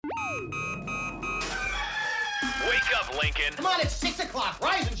Wake up, Lincoln. Come on, it's 6 o'clock.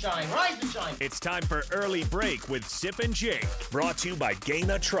 Rise and shine, rise and shine. It's time for Early Break with Sip and Jake. Brought to you by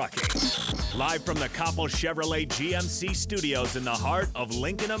Gaina Trucking. Live from the Coppel Chevrolet GMC studios in the heart of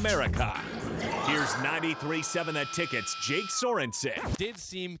Lincoln, America. Here's 93.7 The Ticket's Jake Sorensen. Did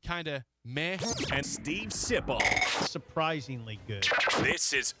seem kind of meh. And Steve Sipple. Surprisingly good.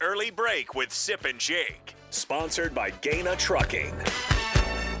 This is Early Break with Sip and Jake. Sponsored by Gaina Trucking.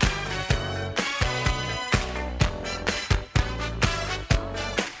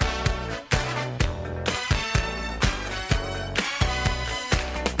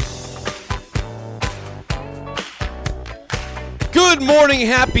 Good morning,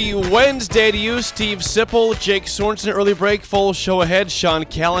 happy Wednesday to you, Steve Sipple, Jake Sorensen, Early Break, full show ahead. Sean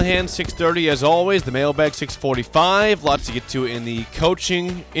Callahan, 6:30 as always, the mailbag 6:45. Lots to get to in the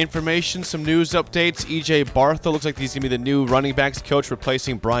coaching information, some news updates. E.J. Barthel looks like he's going to be the new running backs coach,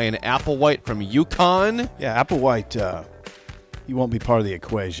 replacing Brian Applewhite from UConn. Yeah, Applewhite, he won't be part of the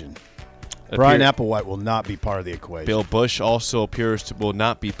equation. Brian Applewhite will not be part of the equation. Bill Bush also appears to will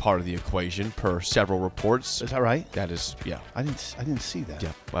not be part of the equation, per several reports. Is that right? That is, yeah. I didn't see that.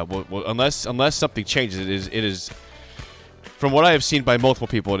 Yeah. Well, unless something changes, it is. From what I have seen by multiple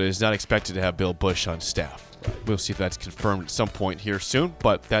people, it is not expected to have Bill Bush on staff. Right. We'll see if that's confirmed at some point here soon.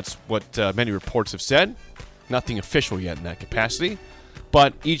 But that's what many reports have said. Nothing official yet in that capacity.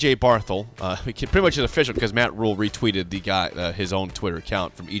 But E.J. Barthel, pretty much is official because Matt Rule retweeted the guy his own Twitter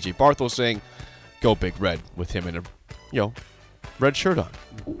account from E.J. Barthel saying, "Go Big Red" with him in a red shirt on.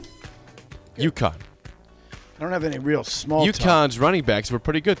 UConn. I don't have any real small UConn's running backs were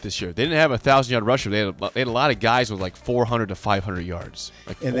pretty good this year. They didn't have a 1,000-yard rusher. They had a lot of guys with like 400 to 500 yards.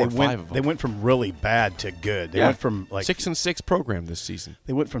 Like and 4 or 5 of them. They went from really bad to good. They went from like 6-6 program this season.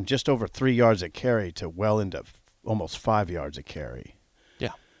 They went from just over 3 yards a carry to well into almost 5 yards a carry.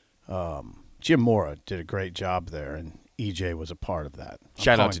 Yeah. Jim Mora did a great job there, and EJ was a part of that.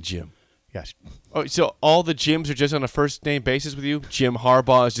 Shout out to Jim. Yes. Oh, so all the Jims are just on a first-name basis with you? Jim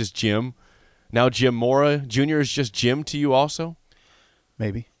Harbaugh is just Jim. Now Jim Mora Jr. is just Jim to you also?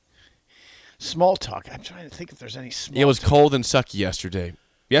 Maybe. Small talk. I'm trying to think if there's any small It was talk. cold and sucky yesterday.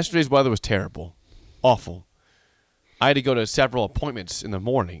 Yesterday's weather was terrible. Awful. I had to go to several appointments in the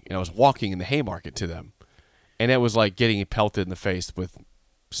morning, and I was walking in the Haymarket to them. And it was like getting pelted in the face with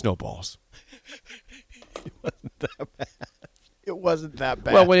snowballs. It wasn't that bad. It wasn't that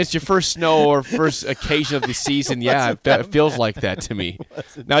bad. Well, when it's your first snow or first occasion of the season, yeah, it feels like that to me.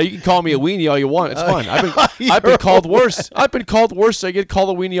 Now you can call me a weenie all you want; it's fine. I've been called worse. I've been called worse. I get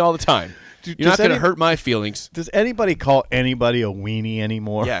called a weenie all the time. You're not going to hurt my feelings. Does anybody call anybody a weenie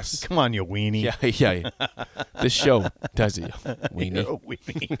anymore? Yes. Come on, you weenie. Yeah. This show does it, weenie. You're a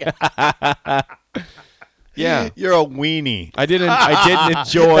weenie. Yeah, you're a weenie. I didn't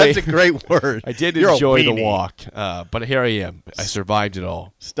enjoy. That's a great word. I did enjoy the walk, but here I am. I survived it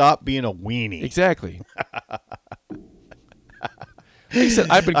all. Stop being a weenie. Exactly. Like I said,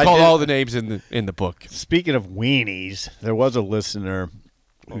 I've been called all the names in the book. Speaking of weenies, there was a listener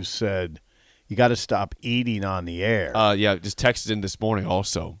who said, "You got to stop eating on the air." Yeah, just texted in this morning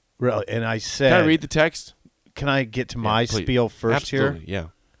also. Really? And I said, "Can I read the text? Can I get to my spiel first Absolutely, here?" Yeah.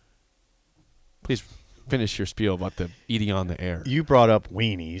 Please finish your spiel about the eating on the air. You brought up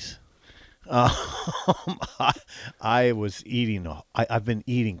weenies. I was eating. I've been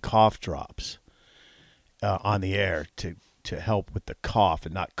eating cough drops on the air to help with the cough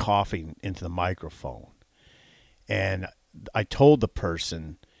and not coughing into the microphone. And I told the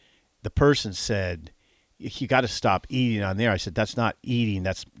person said, "You got to stop eating on there." I said, "That's not eating.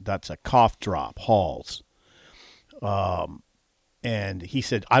 That's a cough drop, Halls." And he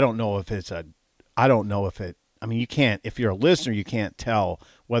said, I don't know if it, I mean, you can't, if you're a listener, you can't tell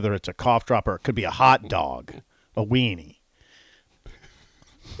whether it's a cough drop or it could be a hot dog, a weenie.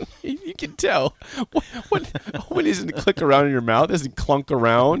 You can tell. What isn't it click around in your mouth? It doesn't clunk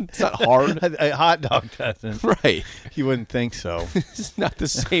around. It's not hard. A hot dog doesn't. Right. You wouldn't think so. It's not the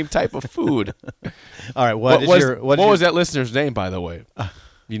same type of food. All right. What was that listener's name, by the way?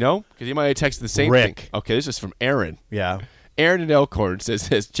 You know? Because you might have texted the same Rick. thing. Okay, this is from Aaron. Yeah. Aaron in Elkhorn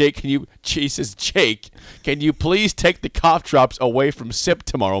says, Jake, can you please take the cough drops away from Sip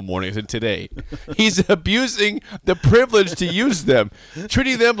tomorrow morning and today? He's abusing the privilege to use them,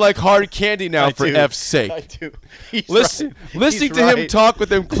 treating them like hard candy now for F's sake. I do. Listening to him talk with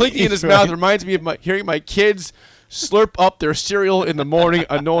them clinking in his mouth reminds me of hearing my kids slurp up their cereal in the morning,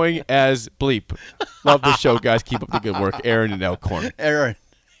 annoying as bleep. Love the show, guys. Keep up the good work. Aaron in Elkhorn. Aaron,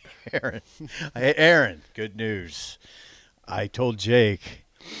 good news. I told Jake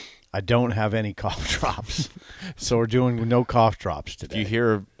I don't have any cough drops, so we're doing no cough drops today. If you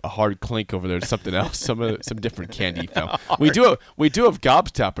hear a hard clink over there, it's something else, some different candy. We do have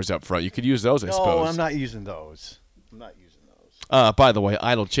gobstoppers up front. You could use those, I suppose. No, I'm not using those. I'm not using those. By the way,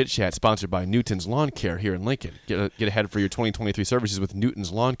 Idle Chit Chat sponsored by Newton's Lawn Care here in Lincoln. Get ahead for your 2023 services with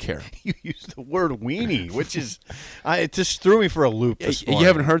Newton's Lawn Care. You used the word weenie, which is it just threw me for a loop this morning. You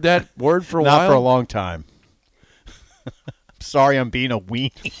haven't heard that word for a while? Not for a long time. Sorry, I'm being a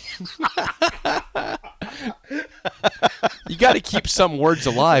weenie. You got to keep some words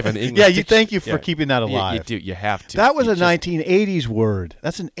alive in English. Yeah, thank you for keeping that alive. You do. You have to. That was a 1980s word.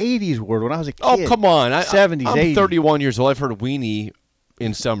 That's an 80s word when I was a kid. Oh, come on. 70s, I'm 80s. 31 years old. I've heard weenie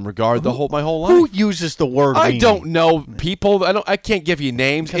in some regard my whole life. Who uses the word weenie? I don't know people. I can't give you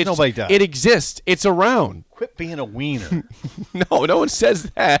names. Because nobody does. It exists. It's around. Quit being a wiener. No one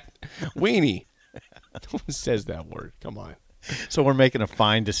says that. Weenie. No one says that word. Come on. So we're making a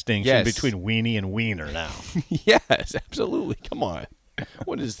fine distinction Yes. between weenie and wiener now. Yes, absolutely. Come on.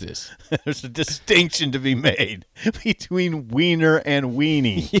 What is this? There's a distinction to be made between wiener and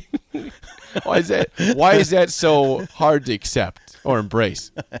weenie. Why is that so hard to accept or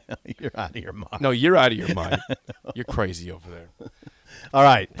embrace? You're out of your mind. No, you're out of your mind. You're crazy over there. All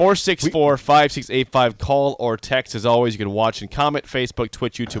right. 464-5685. Call or text. As always, you can watch and comment. Facebook,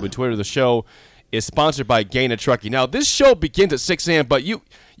 Twitch, YouTube, and Twitter. The show is sponsored by Gaina Trucking. Now, this show begins at 6 a.m., but you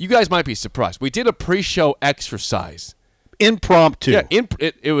guys might be surprised. We did a pre-show exercise. Impromptu. Yeah,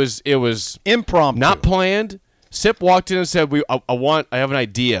 it was impromptu. not planned. Sip walked in and said, I have an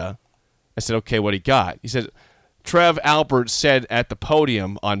idea. I said, okay, what do you got? He said, Trev Albert said at the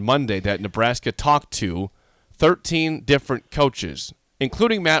podium on Monday that Nebraska talked to 13 different coaches,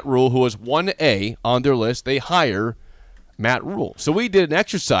 including Matt Rule, who was 1A on their list. They hire Matt Rule. So we did an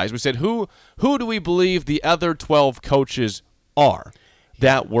exercise. We said, who do we believe the other 12 coaches are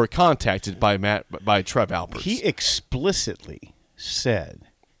that were contacted by Trev Albert? He explicitly said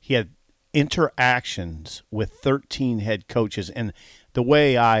he had interactions with 13 head coaches, and the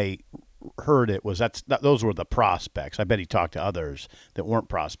way I heard it was those were the prospects. I bet he talked to others that weren't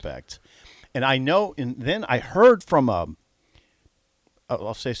prospects. And I know, and then I heard from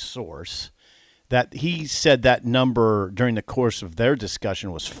I'll say source, that he said that number during the course of their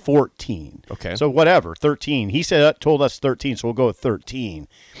discussion was 14. Okay. So whatever, 13. He told us 13, so we'll go with 13.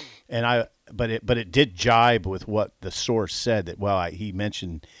 And but it did jibe with what the source said that he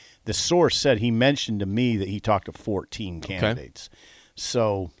mentioned. The source said he mentioned to me that he talked to 14 candidates. Okay.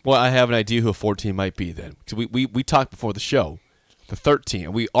 So I have an idea who 14 might be then. So we talked before the show, the 13,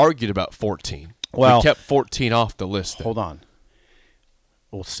 and we argued about 14. Well, we kept 14 off the list then. Hold on.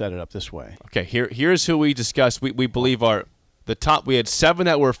 We'll set it up this way. Okay, here's who we discussed. We believe are the top. We had 7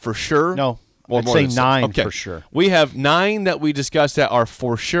 that were for sure. No, or I'd more say than 9 okay. for sure. We have 9 that we discussed that are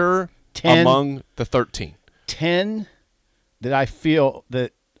for sure 10, among the 13. 10 that I feel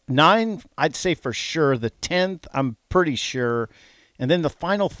that 9 I'd say for sure. The 10th I'm pretty sure, and then the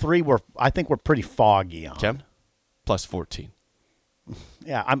final 3 I think we're pretty foggy on. Okay, plus 14.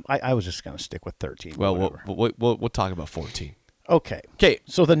 Yeah, I was just gonna stick with 13. Well, we'll talk about 14. Okay.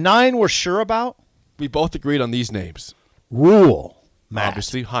 So the 9 we're sure about. We both agreed on these names. Rule, Matt.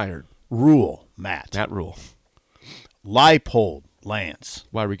 Obviously hired. Rule, Matt. Matt Rule. Leipold, Lance.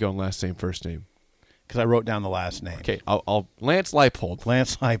 Why are we going last name, first name? Because I wrote down the last name. Okay, I'll Lance Leipold.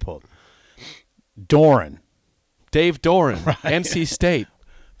 Lance Leipold. Doran. Dave Doran. Right. NC State.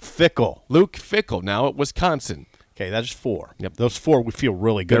 Fickle. Luke Fickle, now at Wisconsin. Okay, that's 4. Yep. Those 4 we feel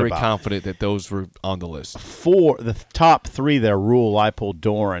really good Very about. confident that those were on the list. 4, the top 3 there, Rule, Leipold,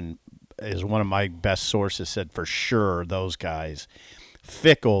 Doran, is one of my best sources, said for sure those guys.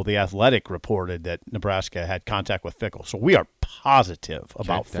 Fickle, The Athletic, reported that Nebraska had contact with Fickle. So we are positive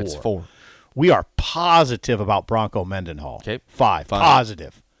about 4. That's 4. We are positive about Bronco Mendenhall. Okay. 5.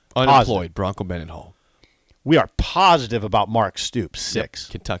 Positive. Unemployed, Positive. Bronco Mendenhall. We are positive about Mark Stoops. 6.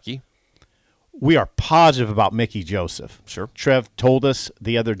 Yep. Kentucky. We are positive about Mickey Joseph. Sure. Trev told us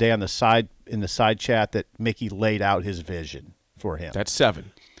the other day in the side chat that Mickey laid out his vision for him. That's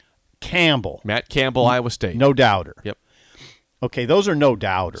 7. Campbell. Matt Campbell, Iowa State. No doubter. Yep. Okay, those are no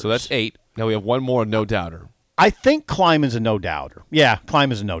doubters. So that's 8. Now we have one more no doubter. I think Kleiman's a no doubter. Yeah,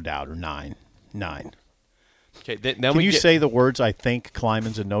 Kleiman's a no doubter. 9. Okay, Can you say the words, I think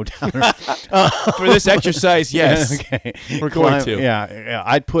Kleiman's a no doubter? For this exercise, yes. Okay. We're going to. Yeah,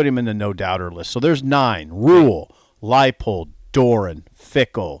 I'd put him in the no doubter list. So there's 9. Rule, Leipold, Doran,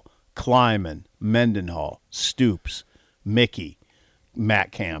 Fickle, Kleiman, Mendenhall, Stoops, Mickey,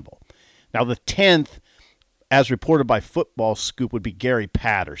 Matt Campbell. Now the 10th, as reported by Football Scoop, would be Gary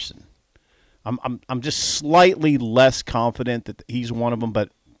Patterson. I'm just slightly less confident that he's one of them, but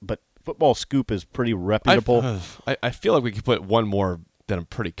Football Scoop is pretty reputable. I feel like we could put one more that I'm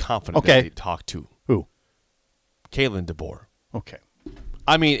pretty confident Okay. that they talked to. Who? Kalen DeBoer. Okay.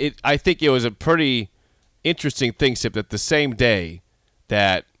 I mean, I think it was a pretty interesting thing, Sip, that the same day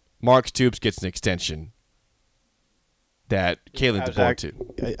that Mark Stoops gets an extension, that Kalen DeBoer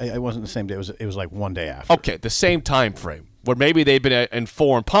too. I wasn't the same day. It was like one day after. Okay, the same time frame where maybe they've been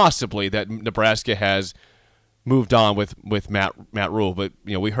informed possibly that Nebraska has moved on with Matt Rule, but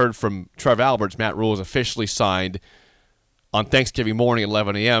we heard from Trev Alberts Matt Rule is officially signed on Thanksgiving morning at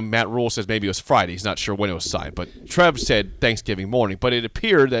 11 a.m. Matt Rule says maybe it was Friday. He's not sure when it was signed, but Trev said Thanksgiving morning. But it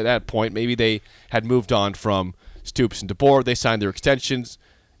appeared that at that point maybe they had moved on from Stoops and DeBoer. They signed their extensions,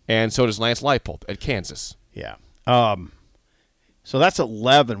 and so does Lance Leipold at Kansas. Yeah. So that's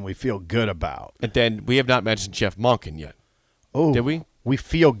 11 we feel good about. And then we have not mentioned Jeff Monken yet. Oh, Did we? We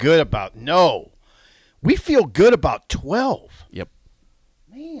feel good about no. We feel good about 12. Yep.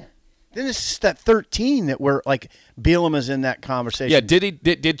 Man. Then it's that 13 that we're like Bielema's in that conversation. Yeah,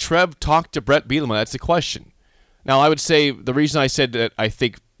 did Trev talk to Brett Bielema? That's the question. Now, I would say the reason I said that I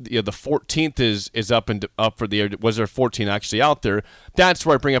think the 14th is up for the air. Was there 14 actually out there? That's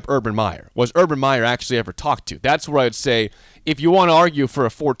where I bring up Urban Meyer. Was Urban Meyer actually ever talked to? That's where I would say if you want to argue for a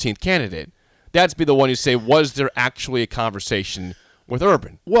 14th candidate, that's be the one you say, was there actually a conversation with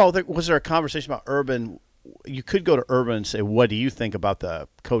Urban? Well, was there a conversation about Urban? You could go to Urban and say, what do you think about the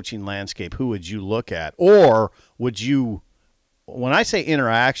coaching landscape? Who would you look at? Or would you, when I say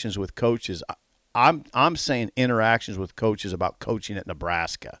interactions with coaches, I'm saying interactions with coaches about coaching at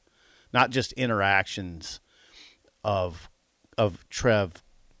Nebraska, not just interactions of Trev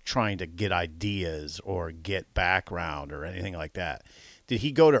trying to get ideas or get background or anything like that. Did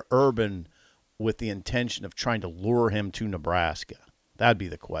he go to Urban with the intention of trying to lure him to Nebraska? That'd be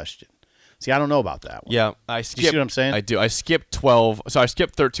the question. See, I don't know about that one. Yeah, I skipped. You see what I'm saying? I do. I skipped 12. So I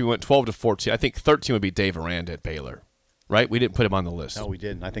skipped 13, went 12 to 14. I think 13 would be Dave Aranda at Baylor, right? We didn't put him on the list. No, we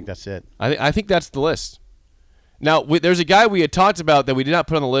didn't. I think that's it. I think that's the list. Now, there's a guy we had talked about that we did not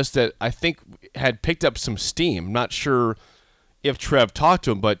put on the list that I think had picked up some steam. I'm not sure if Trev talked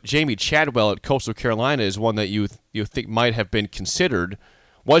to him, but Jamie Chadwell at Coastal Carolina is one that you think might have been considered.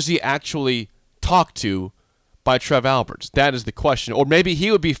 Was he actually talked to by Trev Alberts? That is the question. Or maybe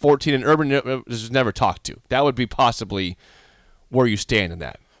he would be 14 and Urban was never talked to. That would be possibly where you stand in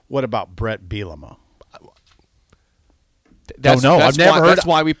that. What about Brett Bielema? I've never heard. That's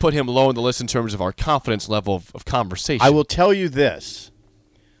why we put him low on the list in terms of our confidence level of conversation. I will tell you this.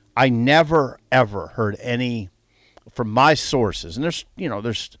 I never, ever heard any from my sources, and there's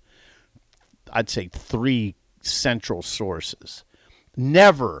I'd say 3 central sources.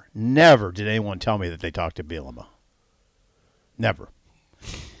 Never did anyone tell me that they talked to Bielema. Never.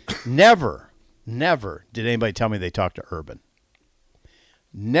 Never did anybody tell me they talked to Urban.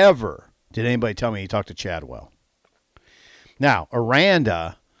 Never did anybody tell me he talked to Chadwell. Now,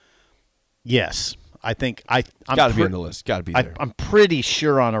 Aranda, yes. I think I'm got to be on the list. Got to be there. I'm pretty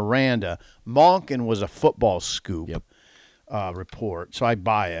sure on Aranda. Monken was a Football Scoop report, so I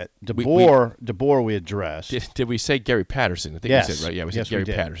buy it. DeBoer we addressed. Did we say Gary Patterson? I think yes. we said, right? Yeah, we said Gary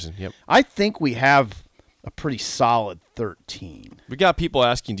Patterson. Yep. I think we have a pretty solid 13. We got people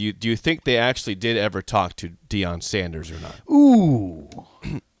asking, do you think they actually did ever talk to Deion Sanders or not? Ooh.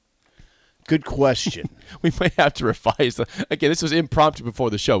 Good question. We might have to revise again, this was impromptu before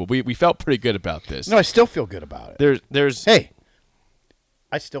the show, but we felt pretty good about this. No, I still feel good about it. There's Hey,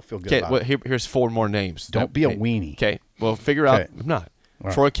 I still feel good about it. Here's 4 more names. Don't be a weenie. Okay, well, figure out. I'm not.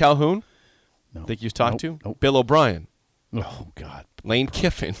 Right. Troy Calhoun? No. Think you've talked to? Nope. Bill O'Brien? Oh, God. Lane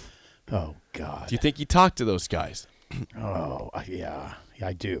Kiffin? Oh, God. Do you think you talked to those guys? Oh, yeah. Yeah,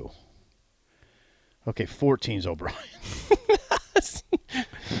 I do. Okay, 14's O'Brien.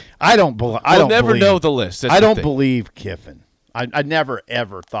 I don't believe. We'll never know the list. That's I the don't thing. believe Kiffin. I never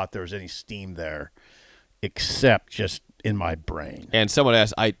ever thought there was any steam there, except just in my brain. And someone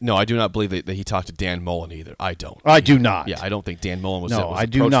asked, I do not believe that he talked to Dan Mullen either. I don't. I do not. Yeah, I don't think Dan Mullen was, No, was I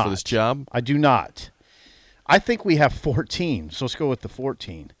do approached not. for this job. I do not. I think we have 14, so let's go with the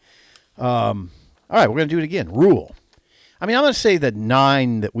 14. All right, we're going to do it again. Rule. I mean, I'm going to say the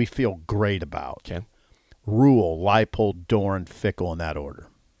 9 that we feel great about. Okay. Rule, Leipold, Doran, Fickle in that order.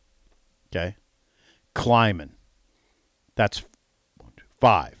 Okay? Kleiman. That's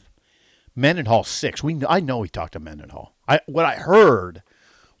 5. Mendenhall, 6. I know we talked to Mendenhall. What I heard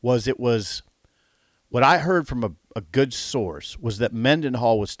from a good source was that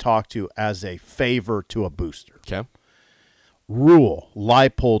Mendenhall was talked to as a favor to a booster. Okay. Rule,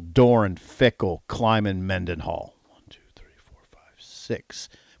 Leipold, Doran, Fickle, Kleiman, Mendenhall. 1, 2, 3, 4, 5, 6.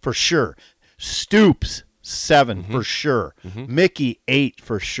 For sure. Stoops, 7 for sure. Mickey, 8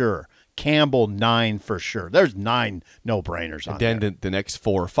 for sure. Campbell 9 for sure. There's 9 no-brainers on And there. then the next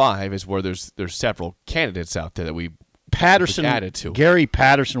 4 or 5 is where there's several candidates out there that we Patterson added to. Gary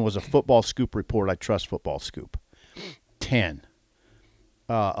Patterson was a Football Scoop report. I trust Football Scoop. 10.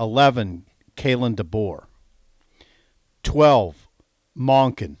 11, Kalen DeBoer. 12,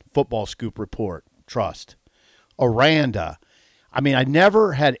 Monken, Football Scoop report. Trust. Aranda. I mean, I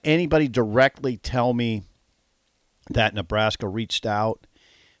never had anybody directly tell me that Nebraska reached out,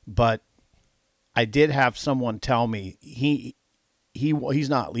 but I did have someone tell me he's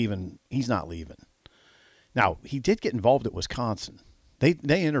not leaving. He's not leaving. Now, he did get involved at Wisconsin. They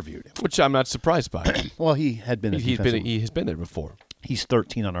interviewed him. Which I'm not surprised by. Well, he had been. he has been there before. He's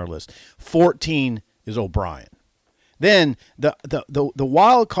 13 on our list. 14 is O'Brien. Then the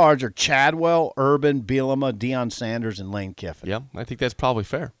wild cards are Chadwell, Urban, Bielema, Deion Sanders, and Lane Kiffin. Yeah, I think that's probably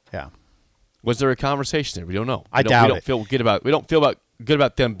fair. Yeah. Was there a conversation there? We don't know. I doubt we don't it. Feel good about. We don't feel good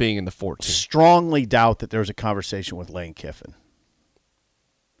about them being in the 14. Strongly doubt that there's a conversation with Lane Kiffin.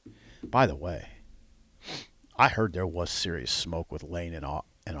 By the way, I heard there was serious smoke with Lane and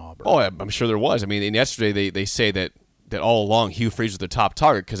Auburn. Oh, I'm sure there was. I mean, and yesterday they say that all along Hugh Freeze was their top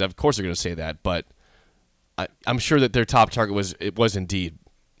target because of course they're going to say that, but I'm sure that their top target was indeed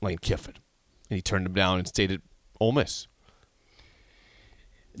Lane Kiffin, and he turned him down and stayed at Ole Miss.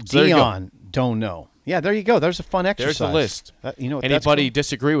 So Deion, don't know. Yeah, there you go. There's a fun exercise. There's the list. You know what, that's Anybody cool.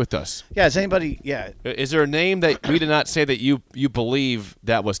 disagree with us? Yeah, is anybody? Yeah, Is there a name that we did not say that you believe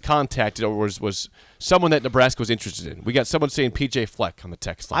that was contacted or was someone that Nebraska was interested in? We got someone saying PJ Fleck on the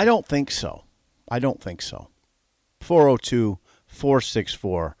text line. I don't think so.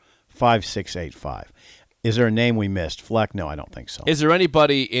 402-464-5685. Is there a name we missed? Fleck? No, I don't think so. Is there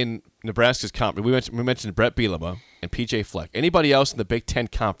anybody in Nebraska's conference? We mentioned Brett Bielema and PJ Fleck. Anybody else in the Big Ten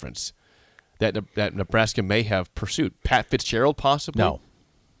Conference that Nebraska may have pursued? Pat Fitzgerald, possibly? No.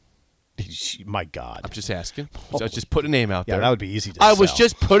 My God. I'm just asking. I was just putting a name out Yeah, there. that would be easy to I was sell.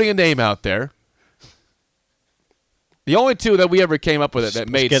 just putting a name out there. The only two that we ever came up with that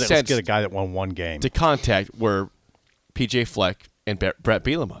made Let's sense get a guy that won one game. to contact were PJ Fleck and Brett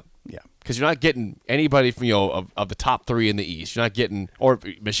Bielema. Yeah. Because you're not getting anybody from of the top 3 in the East. You're not getting, or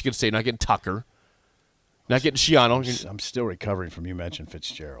Michigan State, not getting Tucker, not getting Schiano. I'm still recovering from you mentioned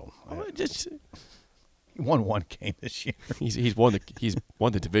Fitzgerald. Just, He won one game this year. he's won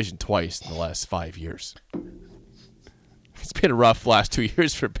the division twice in the last 5 years. It's been a rough last 2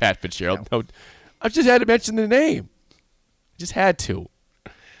 years for Pat Fitzgerald. No, I just had to mention the name. Just had to.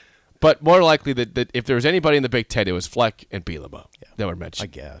 But more likely that if there was anybody in the Big Ten, it was Fleck and Bielema that were mentioned.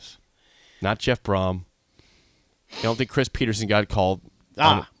 I guess. Not Jeff Brom. I don't think Chris Peterson got called.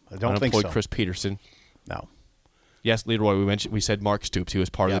 I don't think unemployed so. Chris Peterson. No. Yes, Leroy. We said Mark Stoops. He was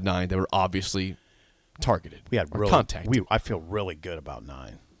part of Yep. the 9. They were obviously targeted. We had or really contacted. I feel really good about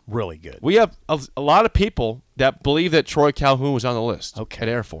 9. Really good. We have a lot of people that believe that Troy Calhoun was on the list Okay. at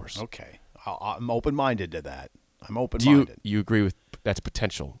Air Force. Okay. I'm open-minded to that. I'm Do open-minded. you agree with that's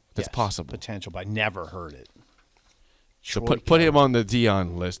potential? That's Yes, possible. Potential, but I never heard it. So Troy put him on the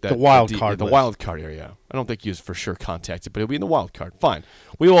Dion list. The wild card The list. wild card area. I don't think he was for sure contacted, but he'll be in the wild card. Fine.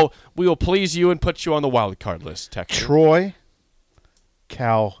 We will please you and put you on the wild card list, Texas. Troy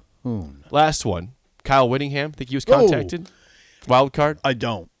Calhoun. Last one. Kyle Whittingham. Think he was contacted? Wild card? I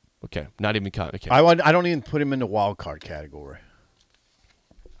don't. Okay. Not even contacted. Okay. I don't even put him in the wild card category.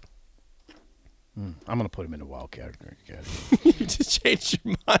 I'm going to put him in the wild category. You just changed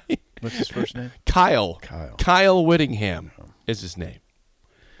your mind. What's his first name? Kyle. Kyle. Kyle Whittingham is his name.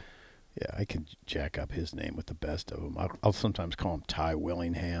 Yeah, I can jack up his name with the best of them. I'll sometimes call him Ty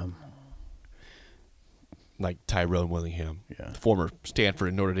Willingham. Like Tyrone Willingham, Yeah. former Stanford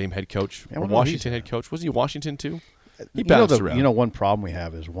and Notre Dame head coach, Yeah, or well, no, Washington he's- head coach. Wasn't he Washington too? He You know, bounced around. one problem we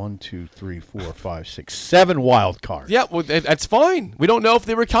have is 1, 2, 3, 4, 5, 6, 7 wild cards. Yeah, well, that's fine. We don't know if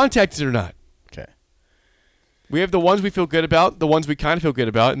they were contacted or not. Okay. We have the ones we feel good about, the ones we kind of feel good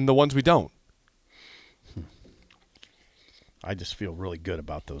about, and the ones we don't. I just feel really good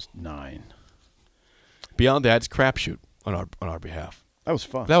about those 9. Beyond that, it's crapshoot on our behalf. That was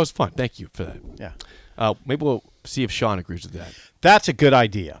fun. That was fun. Thank you for that. Yeah. Maybe we'll see if Sean agrees with that. That's a good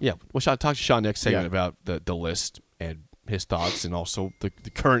idea. Yeah, we'll talk to Sean next segment Yeah. about the list and his thoughts, and also the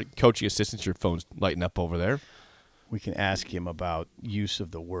current coaching assistants. Your phone's lighting up over there. We can ask him about use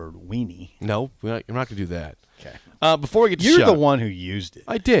of the word weenie. No, we're not going to do that. Okay. Before we get to You're Sean, the one who used it.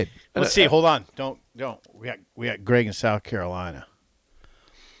 I did. Let's see. Hold on. Don't. We got Greg in South Carolina.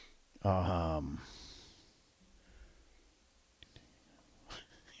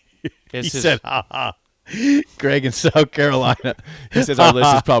 He said, "Ha ha." Greg in South Carolina. He says our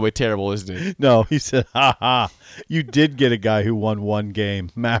list is probably terrible, isn't it? No, he said, ha ha. You did get a guy who won one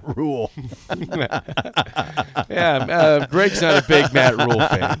game, Matt Rule. Yeah, Greg's not a big Matt Rule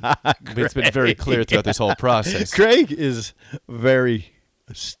fan. It's been very clear throughout this whole process. Greg is very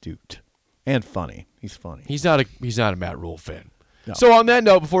astute and funny. He's funny. He's not a Matt Rule fan. No. So on that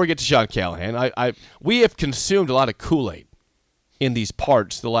note, before we get to Sean Callahan, we have consumed a lot of Kool-Aid in these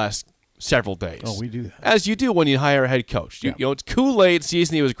parts the last several days. Oh, we do that. As you do when you hire a head coach. You know, it's Kool-Aid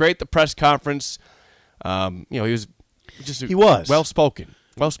season. He was great at the press conference. He was just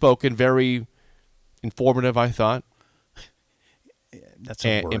well-spoken, very informative, I thought. That's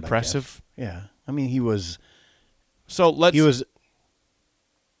a word, impressive. I guess. Yeah. I mean, he was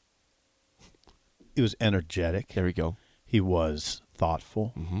energetic. There we go. He was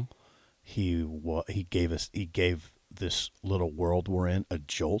thoughtful. Mm-hmm. He gave this little world we're in a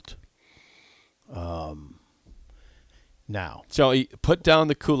jolt. Now, so put down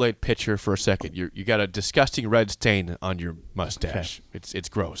the Kool-Aid pitcher for a second. You got a disgusting red stain on your mustache. Okay. It's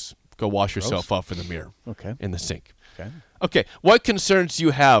gross. Go wash yourself off in the mirror. Okay. In the sink. Okay. What concerns do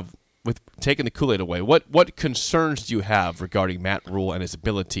you have with taking the Kool-Aid away? What concerns do you have regarding Matt Rule and his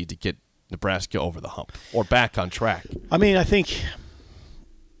ability to get Nebraska over the hump or back on track? I mean, I think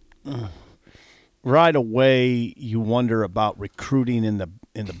right away you wonder about recruiting in the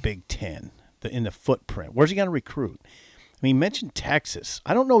Big Ten, in the footprint. Where's he going to recruit? I mean, he mentioned Texas.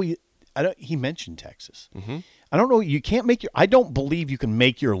 I don't know. He mentioned Texas. Mm-hmm. I don't know. You can't make I don't believe you can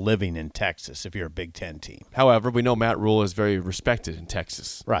make your living in Texas if you're a Big Ten team. However, we know Matt Rule is very respected in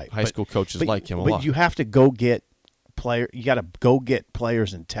Texas. Right. High school coaches like him a lot. lot. But you have to go get You got to go get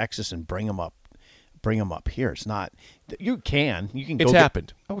players in Texas and bring them up here. It's not. You can. It's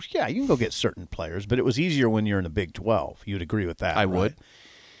happened. Oh yeah, you can go get certain players, but it was easier when you're in the Big 12. You'd agree with that? I would.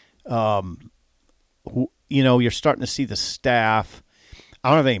 You're starting to see the staff. I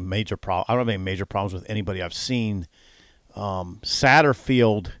don't have any major problems with anybody I've seen.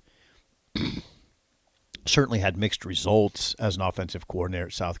 Satterfield certainly had mixed results as an offensive coordinator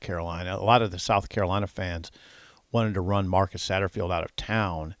at South Carolina. A lot of the South Carolina fans wanted to run Marcus Satterfield out of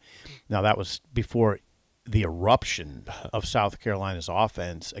town. Now, that was before the eruption of South Carolina's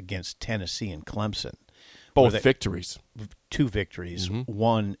offense against Tennessee and Clemson. Both victories. 2 victories,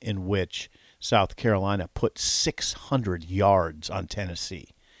 one in which South Carolina put 600 yards on Tennessee.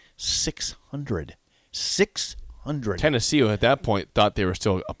 600. Tennessee, at that point, thought they were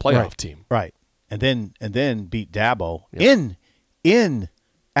still a playoff team. Right. And then beat Dabo in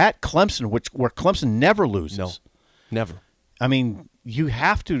at Clemson, where Clemson never loses. No, never. I mean, you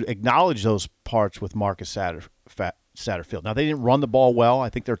have to acknowledge those parts with Marcus Satterfield. Now, they didn't run the ball well. I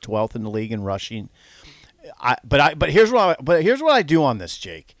think they're 12th in the league in rushing. But here's what I do on this,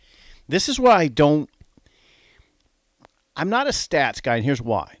 Jake. This is what I don't. I'm not a stats guy, and here's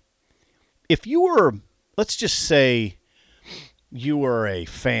why. If you were, let's just say, you were a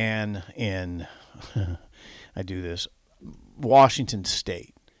fan in, I do this, Washington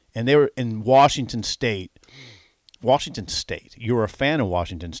State, and they were in Washington State. You were a fan of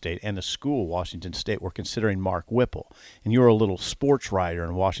Washington State, and the school, Washington State, were considering Mark Whipple, and you were a little sports writer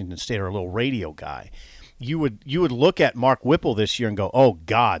in Washington State or a little radio guy. You would look at Mark Whipple this year and go, oh,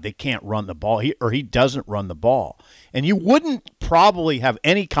 God, they can't run the ball, he doesn't run the ball. And you wouldn't probably have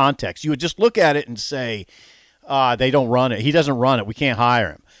any context. You would just look at it and say, they don't run it. He doesn't run it. We can't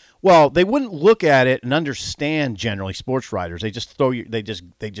hire him. Well, they wouldn't look at it and understand generally sports writers. They just throw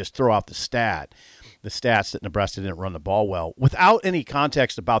out the stats that Nebraska didn't run the ball well without any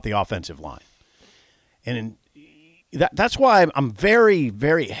context about the offensive line. And that's why I'm very,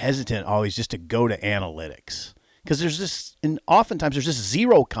 very hesitant always just to go to analytics, because oftentimes there's just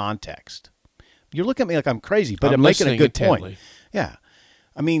zero context. You're looking at me like I'm crazy, but I'm making a good point. Yeah.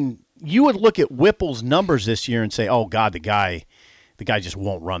 I mean, you would look at Whipple's numbers this year and say, oh, God, the guy just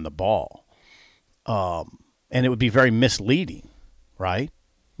won't run the ball. And it would be very misleading, right?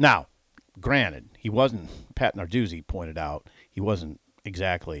 Now, granted, he wasn't, Pat Narduzzi pointed out, he wasn't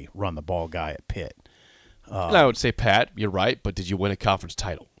exactly run the ball guy at Pitt. And I would say, Pat, you're right, but did you win a conference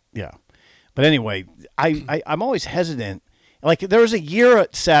title? Yeah. But anyway, I'm always hesitant. Like, there was a year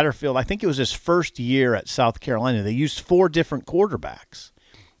at Satterfield, I think it was his first year at South Carolina, they used 4 different quarterbacks.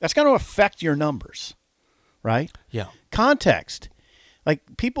 That's going to affect your numbers, right? Yeah. Context.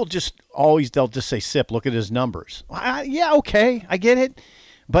 Like, people they'll just say, Sip, look at his numbers. Yeah, okay, I get it.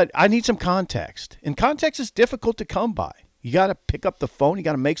 But I need some context. And context is difficult to come by. You got to pick up the phone. You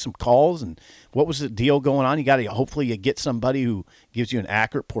got to make some calls. And what was the deal going on? You got to hopefully you get somebody who gives you an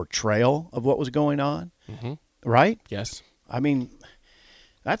accurate portrayal of what was going on, right? Yes. I mean,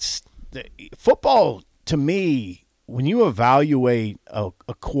 football to me, when you evaluate a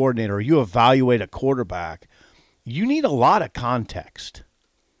coordinator, or you evaluate a quarterback, you need a lot of context,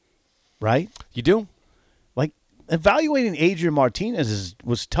 right? You do? Like evaluating Adrian Martinez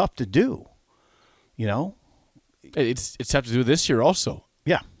was tough to do, you know? It's tough to do this year also.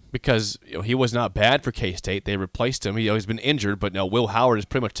 Yeah. Because he was not bad for K-State. They replaced him. He's been injured, but now Will Howard has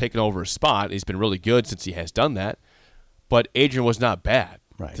pretty much taken over his spot. He's been really good since he has done that. But Adrian was not bad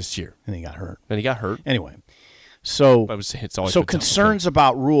this year. And he got hurt. Anyway, so it's always so concerns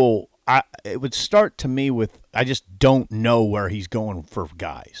about Rule, it would start to me with I just don't know where he's going for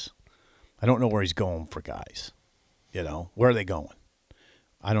guys. I don't know where he's going for guys. You know, where are they going?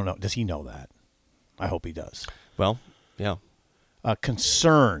 I don't know. Does he know that? I hope he does. Well, yeah.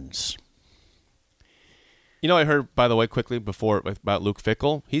 Concerns. You know, I heard, by the way, quickly before about Luke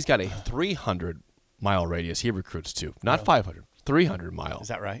Fickell. He's got a 300-mile radius he recruits to. Not 500, 300 miles. Is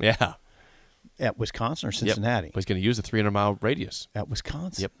that right? Yeah. At Wisconsin or Cincinnati? Yep. He's going to use the 300-mile radius. At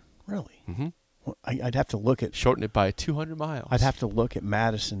Wisconsin? Yep. Really? Mm-hmm. Well, I'd have to look at... Shorten it by 200 miles. I'd have to look at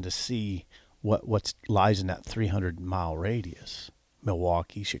Madison to see what lies in that 300-mile radius.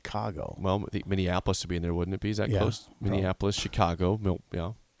 Milwaukee, Chicago. Well, Minneapolis would be in there, wouldn't it be? Is that close? Probably. Minneapolis, Chicago.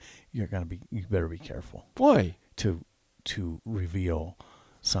 Yeah. You better be careful. Why? To reveal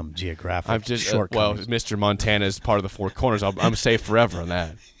some geographic shortcomings. Mr. Montana is part of the Four Corners. I'm safe forever on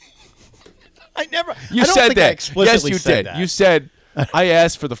that. I never. You I don't said think that. I explicitly yes, you said did. that. You said I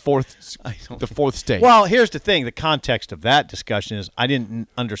asked for the fourth state. Well, here's the thing. The context of that discussion is I didn't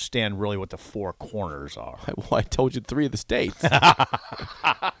understand really what the Four Corners are. Well, I told you 3 of the states.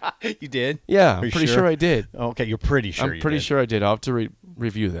 You did? Yeah, I'm pretty sure I did. Okay, you're pretty sure. I'm pretty sure I did. I'll have to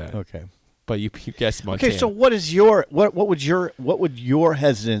review that. Okay. But you guessed Montana. Okay, so what is what would your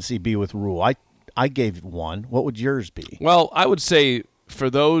hesitancy be with Rule? I gave one. What would yours be? Well, I would say for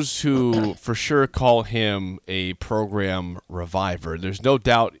those who for sure call him a program reviver, there's no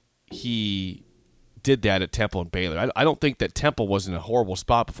doubt he did that at Temple and Baylor. I don't think that Temple was in a horrible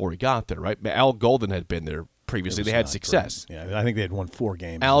spot before he got there, right? Al Golden had been there previously. They had success. Great. Yeah, I think they had won 4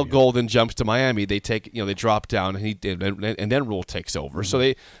 games. Al Golden jumps to Miami. They they drop down, and and then Rule takes over. Mm-hmm. So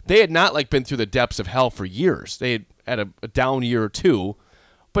they had not been through the depths of hell for years. They had a down year or two,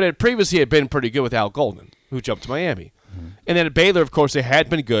 but it previously had been pretty good with Al Golden, who jumped to Miami. Mm-hmm. And then at Baylor, of course, they had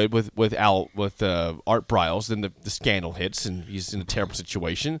been good with Art Briles. Then the scandal hits, and he's in a terrible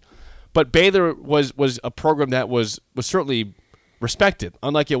situation. But Baylor was a program that was certainly respected,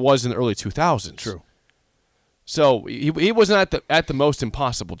 unlike it was in the early 2000s. True. So he wasn't at the most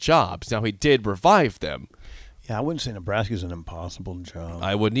impossible jobs. Now, he did revive them. Yeah, I wouldn't say Nebraska's an impossible job.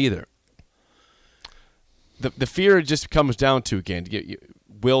 I wouldn't either. The fear just comes down to, again,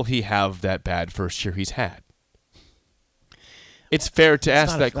 will he have that bad first year he's had? It's fair to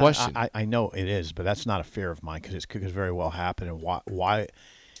ask that question. I know it is, but that's not a fear of mine because it could very well happen. And why?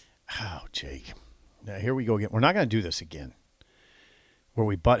 Oh, Jake. Now, here we go again. We're not going to do this again where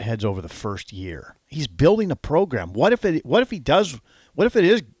we butt heads over the first year. He's building a program. What if it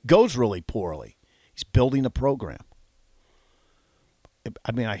goes really poorly? He's building a program.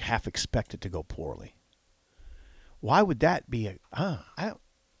 I mean, I half expect it to go poorly. Why would that be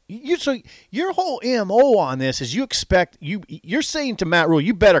so your whole MO on this is you're saying to Matt Rule,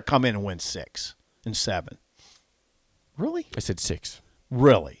 you better come in and win 6 and 7. Really? I said 6.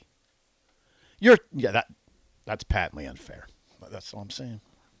 Really? That's patently unfair. That's all I'm saying.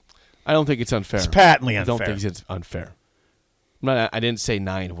 I don't think it's unfair. It's patently unfair. I don't think it's unfair. I didn't say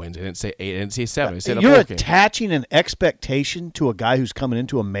 9 wins. I didn't say 8. I didn't say 7. I said you're attaching an expectation to a guy who's coming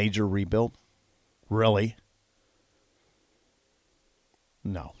into a major rebuild? Really?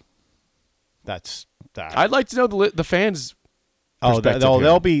 No. That's that. I'd like to know the fans' perspective.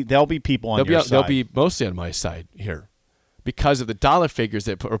 There'll be people on your side. They'll be mostly on my side here because of the dollar figures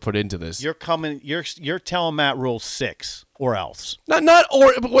that are put into this. You're telling Matt Rule 6 or else. Not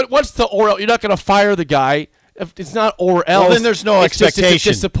or. What's the or else? You're not going to fire the guy. If it's not or else. Well, then there's no expectation. It's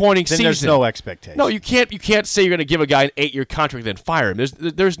just a disappointing season. There's no expectation. No, you can't say you're going to give a guy an 8-year contract and then fire him.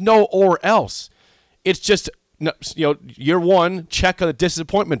 There's no or else. It's just year 1, check on the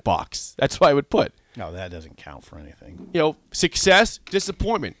disappointment box. That's what I would put. No, that doesn't count for anything. Success,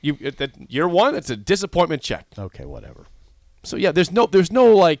 disappointment. Year 1, that's a disappointment check. Okay, whatever. So yeah, there's no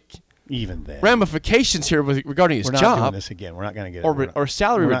even then ramifications here regarding his job. We're not doing this again. We're not going to get or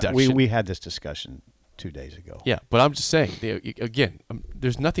salary reduction. We had this discussion 2 days ago. Yeah, but I'm just saying again,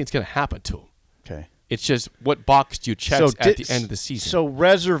 there's nothing that's going to happen to him. Okay, it's just what box do you check at the end of the season. So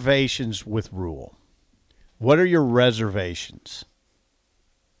reservations with Rule. What are your reservations?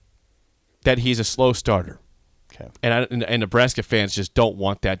 That he's a slow starter. Okay. And Nebraska fans just don't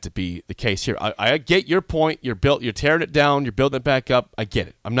want that to be the case here. I get your point. You're tearing it down. You're building it back up. I get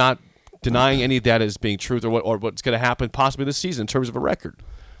it. I'm not denying any of that as being truth or what's going to happen possibly this season in terms of a record.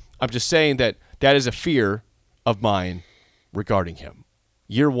 I'm just saying that is a fear of mine regarding him.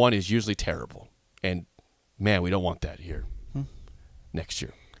 Year one is usually terrible, and man, we don't want that here next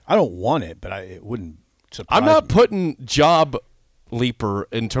year. I don't want it, but it wouldn't surprise I'm not me. putting job leaper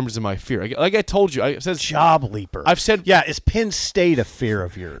in terms of my fear. Like I told you, I said Job leaper. I've said yeah. Is Penn State a fear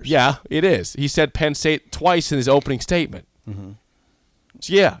of yours? Yeah, it is. He said Penn State twice in his opening statement. Mm-hmm.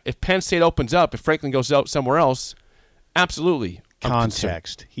 So yeah, if Penn State opens up, if Franklin goes out somewhere else, absolutely.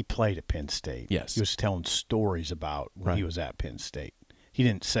 Context. He played at Penn State. Yes. He was telling stories about when Right. he was at Penn State. He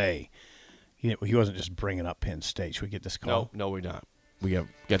didn't say. He wasn't just bringing up Penn State. Should we get this call? No, we're not. We got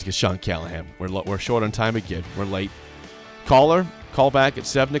to get Sean Callahan. We're short on time again. We're late. Caller, call back at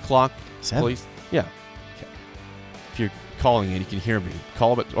 7 o'clock, 7? please. Yeah. Okay. If you're calling and you can hear me,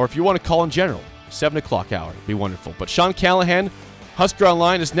 call it. Or if you want to call in general, 7 o'clock hour. It'd be wonderful. But Sean Callahan, Husker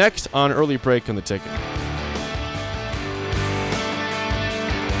Online is next on Early Break on the Ticket.